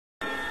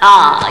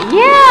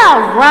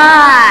Yeah,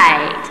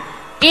 right.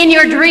 In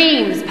your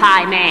dreams,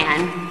 Pie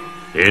Man.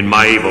 In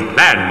my evil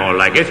plan, more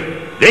like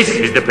it. This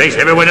is the place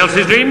everyone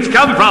else's dreams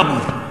come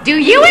from. Do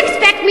you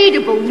expect me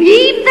to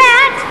believe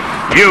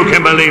that? You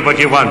can believe what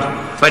you want,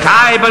 but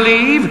I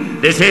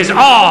believe this is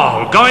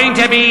all going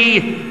to be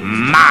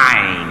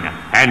mine,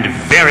 and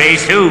very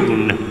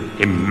soon.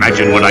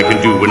 Imagine what I can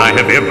do when I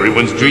have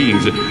everyone's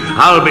dreams.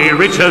 I'll be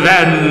richer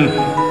than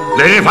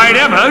if I'd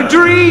ever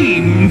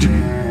dreamed.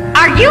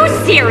 Are you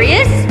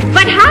serious?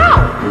 But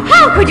how?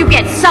 How could you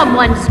get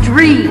someone's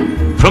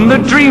dream? From the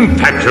Dream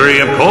Factory,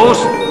 of course.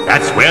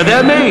 That's where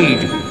they're made.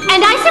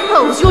 And I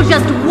suppose you'll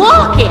just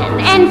walk in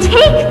and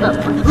take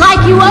them, like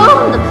you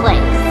own the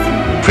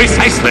place.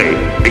 Precisely,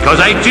 because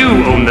I do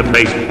own the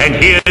place, and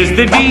here's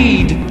the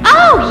deed.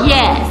 Oh,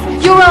 yes.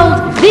 Your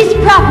old, this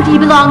property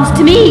belongs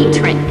to me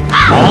trick.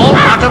 All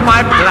part of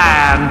my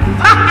plan.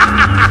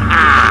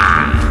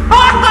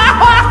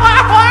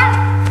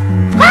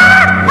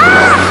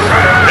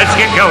 Let's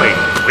get going.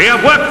 We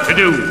have work to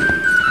do.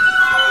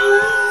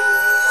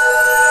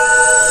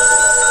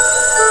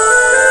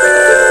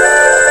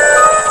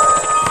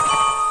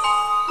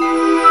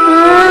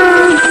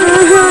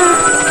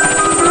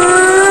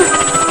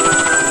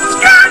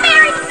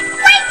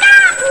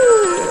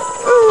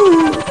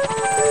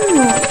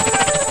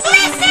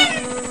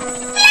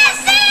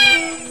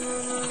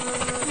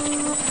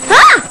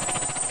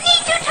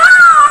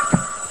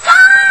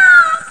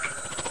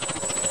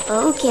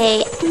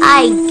 Okay,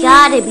 I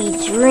gotta be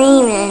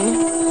dreaming.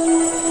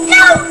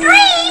 No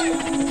dream!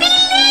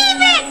 Believe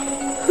it!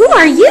 Who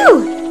are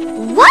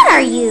you? What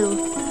are you?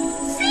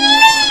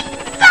 Sleep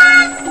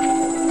bug!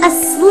 A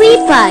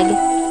sleep bug.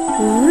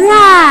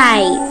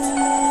 Right.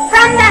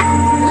 From the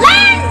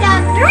land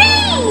of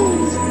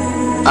dreams!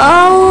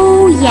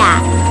 Oh, yeah.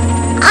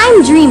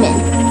 I'm dreaming.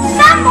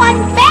 Someone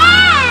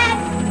bad!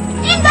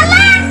 In the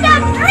land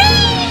of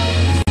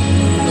dreams!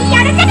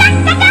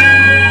 Yada-da-da-da-da!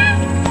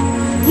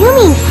 You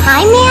mean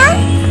Pie Man?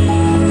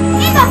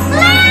 In the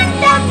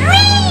land of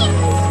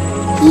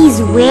dreams! He's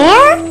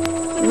where?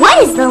 What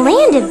is the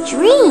land of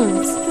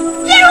dreams?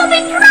 There will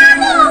be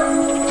trouble!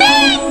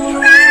 Big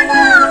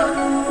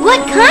trouble!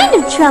 What kind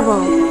of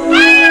trouble?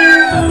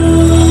 Help!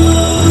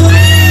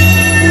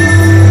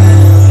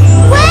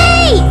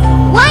 Wait!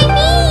 Why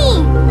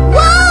me?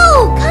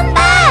 Whoa! Come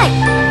back!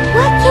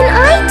 What can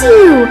I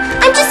do?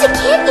 I'm just a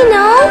kid, you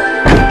know.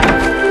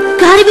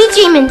 Gotta be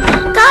dreaming.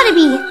 Gotta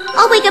be.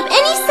 I'll wake up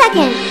any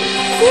second.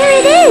 There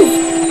it is.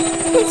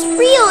 It's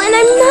real and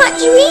I'm not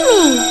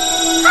dreaming.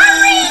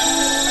 Hurry!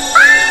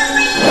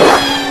 Hurry!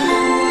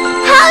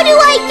 How do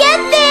I get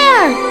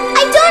there?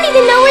 I don't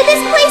even know where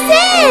this place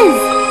is.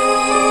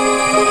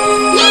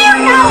 You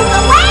know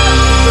the way!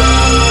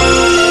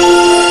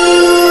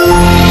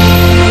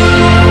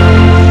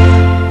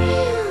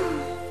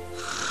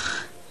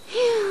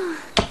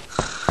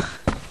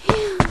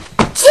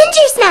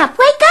 Ginger Snap,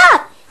 wake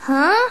up!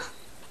 Huh?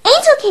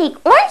 Angel Cake,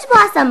 Orange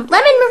Blossom,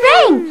 Lemon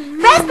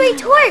Meringue, Raspberry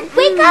Torte,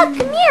 wake up,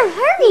 come here,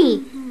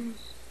 hurry!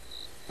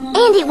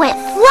 And it went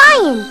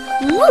flying,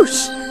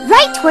 whoosh,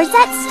 right towards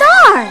that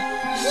star.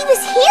 He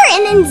was here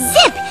and then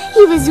zip,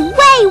 he was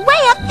way,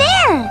 way up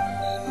there.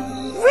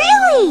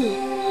 Really?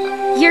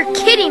 You're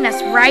kidding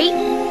us, right?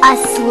 A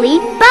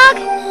sleep bug?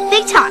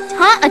 They talked,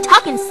 huh? A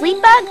talking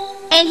sleep bug?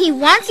 And he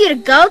wants you to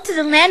go to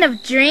the land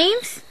of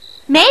dreams?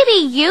 Maybe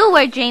you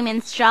were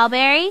dreaming,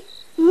 Strawberry.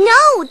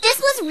 No, this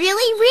was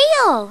really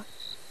real.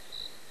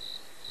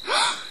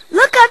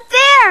 Look up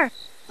there!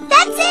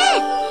 That's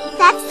it!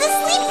 That's the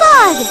sleep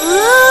bug!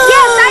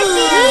 Yes, I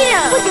see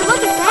it!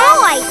 Look at that!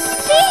 Oh, I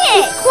see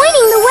it! It's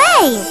pointing the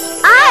way!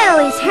 I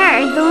always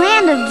heard the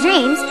land of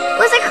dreams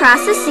was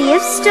across a sea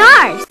of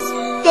stars.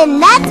 Then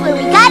that's where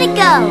we gotta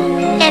go!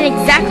 And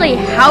exactly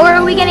how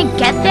are we gonna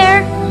get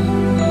there?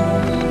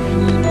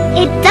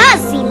 It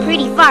does seem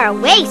pretty far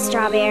away,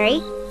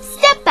 Strawberry.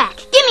 Step back.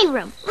 Give me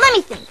room. Let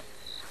me think.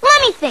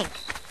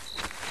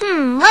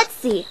 Let's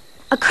see.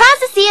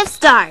 Across a sea of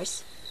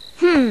stars.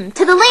 To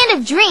the land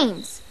of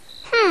dreams.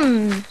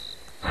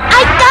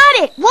 I got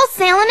it! We'll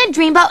sail in a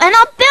dreamboat and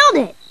I'll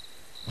build it.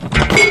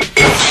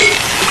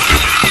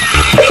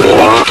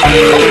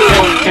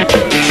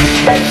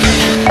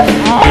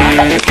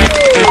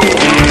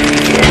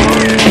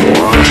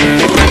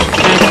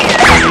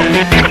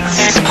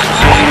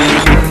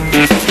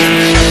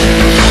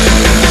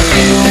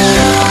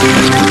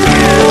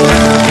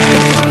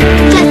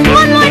 Just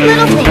one more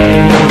little thing.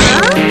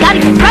 Gotta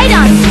get right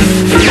on.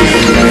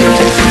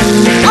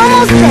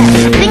 Almost there.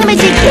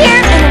 Thingamajig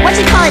here, and what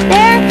you call it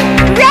there.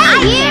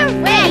 Right here.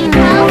 Where you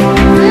go?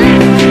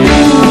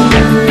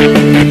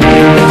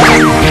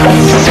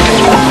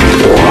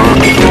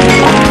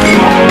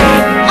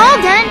 All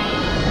done.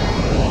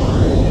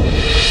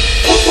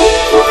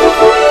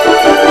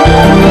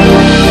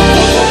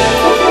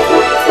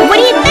 What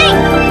do you think?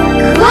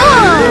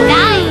 Cool.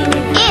 Nice.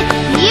 It's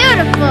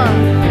beautiful.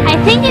 I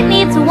think it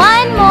needs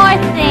one more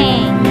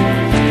thing.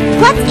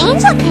 What's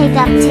Angel Cake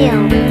up to?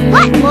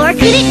 What more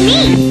could it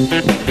mean?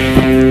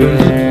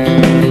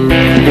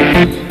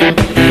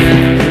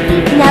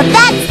 Now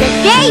that's the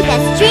very the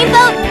best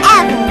dreamboat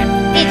ever.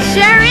 It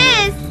sure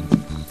is.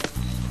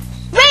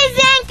 Raise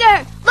the anchor.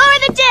 Lower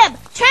the jib.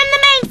 Trim the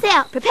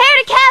mainsail. Prepare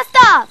to cast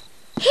off.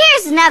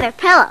 Here's another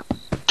pillow,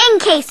 in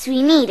case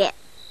we need it.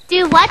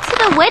 Do what to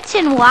the witch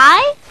and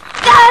why?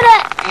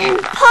 Gotta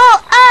pull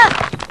up.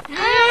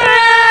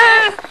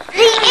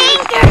 The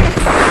anchor.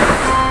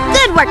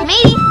 Good work,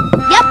 matey.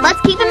 Yep,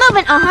 let's keep it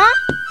moving.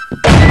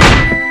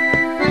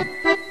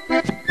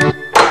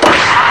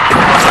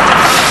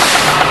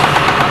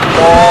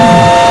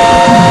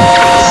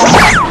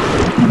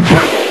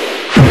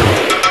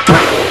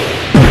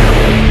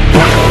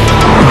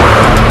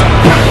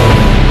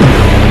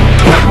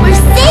 We're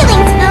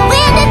sailing to the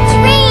land of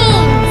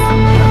dreams.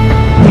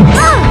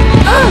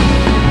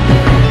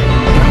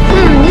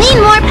 Need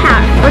more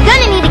power. We're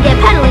gonna need to get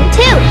pedaling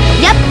too.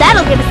 Yep,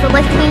 that'll give us the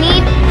lift we need.